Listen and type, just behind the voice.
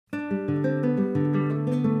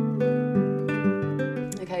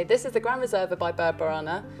Okay, this is the Gran Reserva by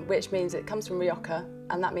Berberana, which means it comes from Rioja,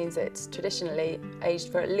 and that means it's traditionally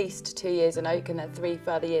aged for at least 2 years in oak and then 3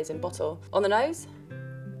 further years in bottle. On the nose,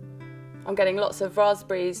 I'm getting lots of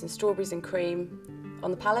raspberries and strawberries and cream. On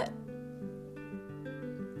the palate,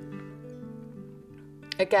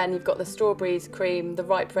 again, you've got the strawberries, cream, the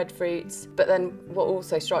ripe red fruits, but then what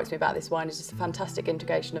also strikes me about this wine is just a fantastic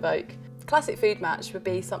integration of oak. Classic food match would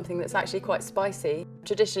be something that's actually quite spicy.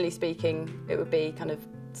 Traditionally speaking, it would be kind of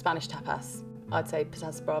Spanish tapas. I'd say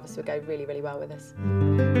Patatas Bravas would go really, really well with this.